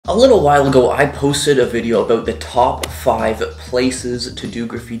A little while ago, I posted a video about the top 5 places to do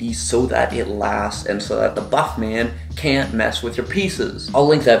graffiti so that it lasts and so that the buff man can't mess with your pieces. I'll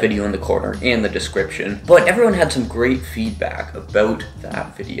link that video in the corner and the description, but everyone had some great feedback about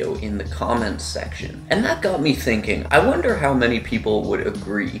that video in the comments section. And that got me thinking, I wonder how many people would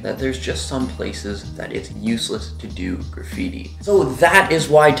agree that there's just some places that it's useless to do graffiti. So that is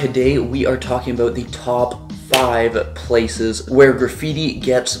why today we are talking about the top 5 places where graffiti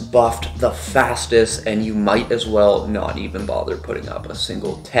gets buffed the fastest, and you might as well not even bother putting up a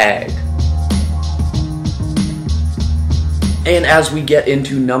single tag. And as we get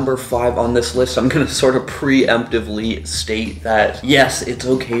into number 5 on this list, I'm going to sort of preemptively state that yes, it's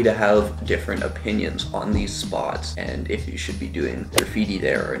okay to have different opinions on these spots and if you should be doing graffiti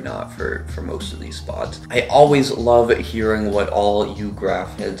there or not for most of these spots. I always love hearing what all you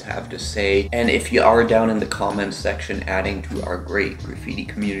graph heads have to say, and if you are down in the comments section adding to our great graffiti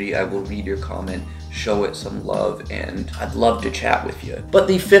community, I will read your comment, show it some love, and I'd love to chat with you. But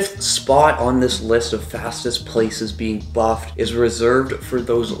the 5th spot on this list of fastest places being buffed is reserved for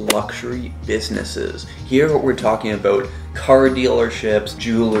those luxury businesses. Here we're talking about car dealerships,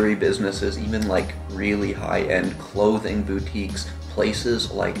 jewelry businesses, even like really high-end clothing boutiques,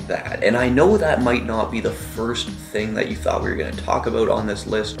 places like that. And I know that might not be the first thing that you thought we were going to talk about on this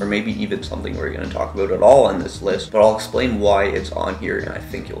list, or maybe even something we're going to talk about at all on this list, but I'll explain why it's on here and I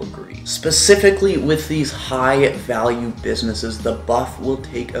think you'll agree. Specifically with these high value businesses, the buff will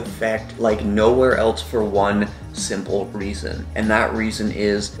take effect like nowhere else for one simple reason, and that reason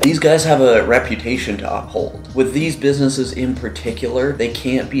is these guys have a reputation to uphold. With these businesses in particular, they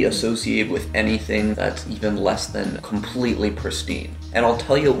can't be associated with anything that's even less than completely pristine. And I'll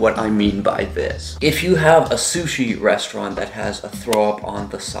tell you what I mean by this. If you have a sushi restaurant that has a throw up on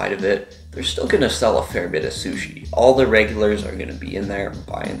the side of it, they're still gonna sell a fair bit of sushi. All the regulars are gonna be in there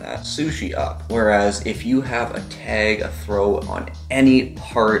buying that sushi up. Whereas if you have a tag, a throw on any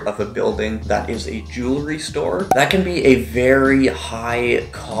part of a building that is a jewelry store, that can be a very high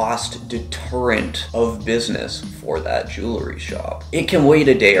cost deterrent of business for that jewelry shop. It can wait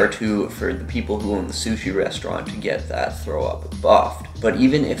a day or two for the people who own the sushi restaurant to get that throw up buffed. But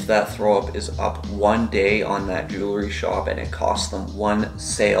even if that throw up is up one day on that jewelry shop and it costs them one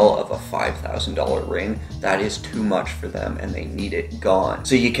sale of a $5,000 ring, that is too much for them and they need it gone.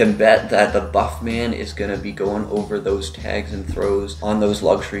 So you can bet that the buff man is gonna be going over those tags and throws on those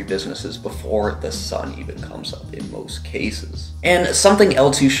luxury businesses before the sun even comes up in most cases. And something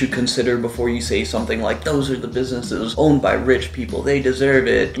else you should consider before you say something like, those are the businesses owned by rich people, they deserve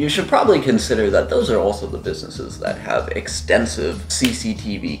it. You should probably consider that those are also the businesses that have extensive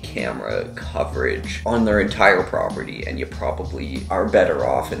CCTV camera coverage on their entire property, and you probably are better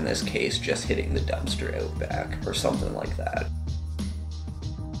off in this case just hitting the dumpster out back or something like that.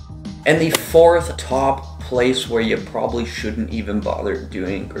 And the 4th top place where you probably shouldn't even bother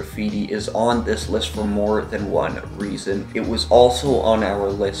doing graffiti is on this list for more than one reason. It was also on our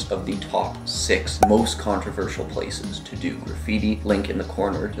list of the top 6 most controversial places to do graffiti. Link in the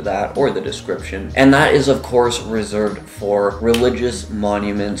corner to that or the description. And that is of course reserved for religious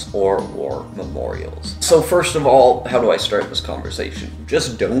monuments or war memorials. So first of all, how do I start this conversation?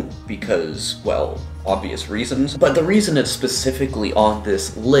 Just don't, because, well, obvious reasons. But the reason it's specifically on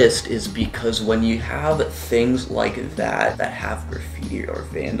this list is because when you have things like that have graffiti or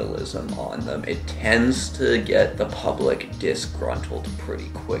vandalism on them, it tends to get the public disgruntled pretty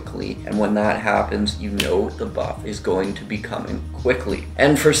quickly. And when that happens, you know the buff is going to be coming quickly.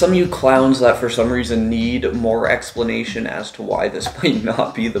 And for some of you clowns that for some reason need more explanation as to why this might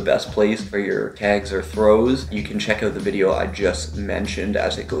not be the best place for your tags or throws, you can check out the video I just mentioned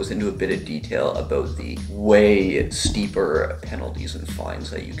as it goes into a bit of detail about the way steeper penalties and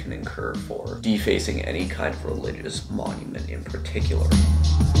fines that you can incur for defacing any kind of religious monument in particular.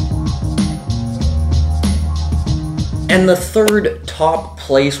 And the 3rd top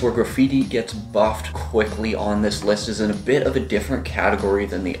place where graffiti gets buffed quickly on this list is in a bit of a different category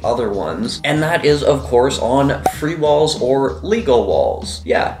than the other ones, and that is of course on free walls or legal walls.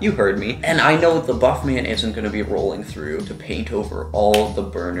 Yeah, you heard me. And I know the buff man isn't going to be rolling through to paint over all the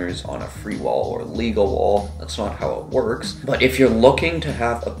burners on a free wall or legal wall. That's not how it works. But if you're looking to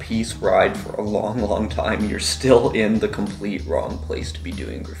have a piece ride for a long time, you're still in the complete wrong place to be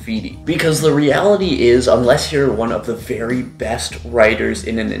doing graffiti. Because the reality is, unless you're one of the very best writers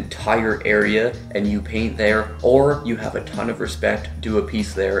in an entire area and you paint there, or you have a ton of respect, do a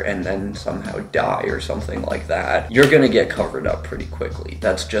piece there, and then somehow die or something like that, you're gonna get covered up pretty quickly.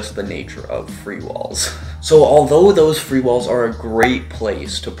 That's just the nature of free walls. So although those free walls are a great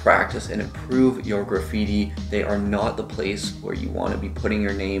place to practice and improve your graffiti, they are not the place where you want to be putting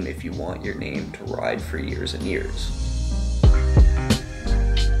your name if you want your name to ride for years and years.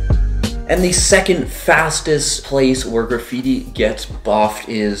 And the second fastest place where graffiti gets buffed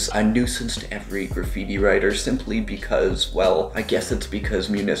is a nuisance to every graffiti writer, simply because, well, I guess it's because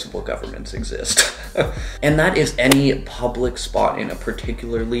municipal governments exist. And that is any public spot in a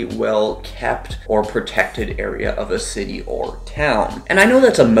particularly well-kept or protected area of a city or town. And I know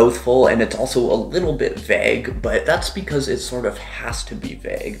that's a mouthful and it's also a little bit vague, but that's because it sort of has to be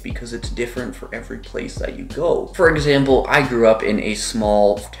vague because it's different for every place that you go. For example, I grew up in a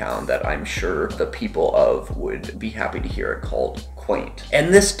small town that I'm sure the people of would be happy to hear it called quaint.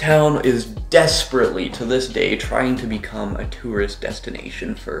 And this town is desperately, to this day, trying to become a tourist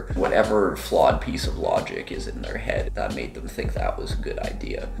destination for whatever flawed piece of logic is in their head that made them think that was a good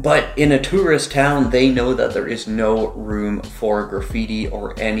idea. But in a tourist town, they know that there is no room for graffiti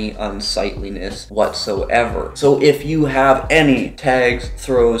or any unsightliness whatsoever. So if you have any tags,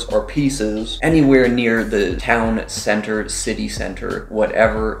 throws, or pieces anywhere near the town center, city center,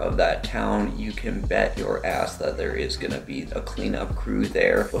 whatever of that town, you can bet your ass that there is gonna be a cleanup crew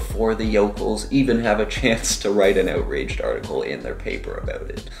there before the yokels even have a chance to write an outraged article in their paper about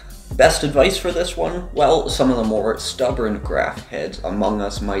it. Best advice for this one? Well, some of the more stubborn graph heads among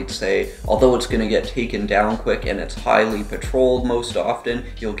us might say, although it's going to get taken down quick and it's highly patrolled most often,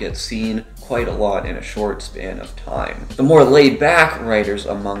 you'll get seen quite a lot in a short span of time. The more laid back writers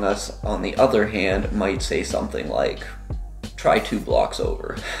among us, on the other hand, might say something like, try 2 blocks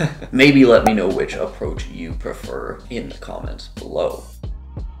over. Maybe let me know which approach you prefer in the comments below.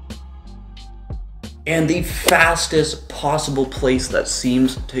 And the fastest possible place that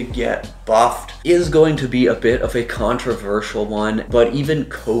seems to get buffed is going to be a bit of a controversial one, but even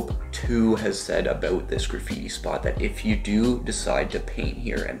Cope 2 has said about this graffiti spot that if you do decide to paint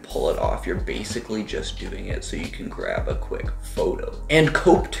here and pull it off, you're basically just doing it so you can grab a quick photo. And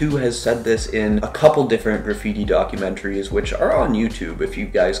Cope 2 has said this in a couple different graffiti documentaries, which are on YouTube. If you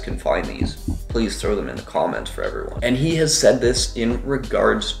guys can find these, please throw them in the comments for everyone. And he has said this in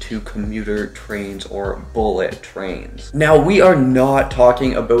regards to commuter trains or bullet trains. Now, we are not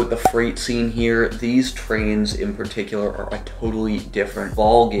talking about the freight scene here. These trains in particular are a totally different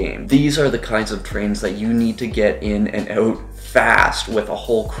ball game. These are the kinds of trains that you need to get in and out fast with a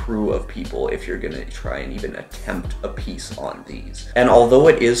whole crew of people if you're gonna try and even attempt a piece on these. And although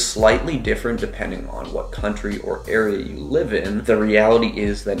it is slightly different depending on what country or area you live in, the reality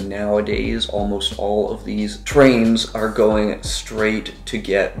is that nowadays almost all of these trains are going straight to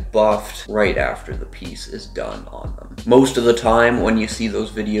get buffed right after the piece is done on them. Most of the time when you see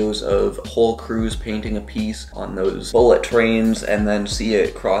those videos of whole crews painting a piece on those bullet trains and then see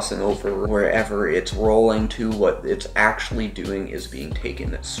it crossing over wherever it's rolling to, what it's actually doing is being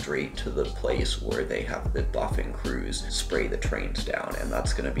taken straight to the place where they have the buffing crews spray the trains down, and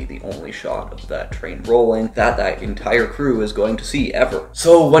that's going to be the only shot of that train rolling that entire crew is going to see ever.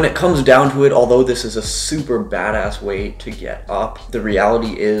 So when it comes down to it, although this is a super badass way to get up, the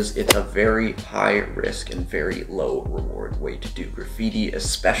reality is it's a very high risk and very low reward way to do graffiti,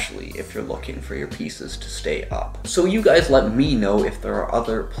 especially if you're looking for your pieces to stay up. So you guys let me know if there are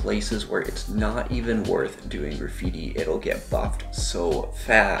other places where it's not even worth doing graffiti. It'll get buffed so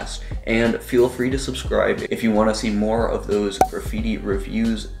fast. And feel free to subscribe if you want to see more of those graffiti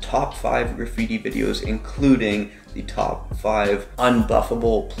reviews, top 5 graffiti videos, including the top 5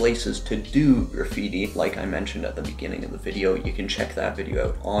 unbuffable places to do graffiti, like I mentioned at the beginning of the video. You can check that video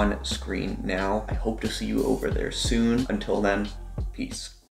out on screen now. I hope to see you over there soon. Until then, peace.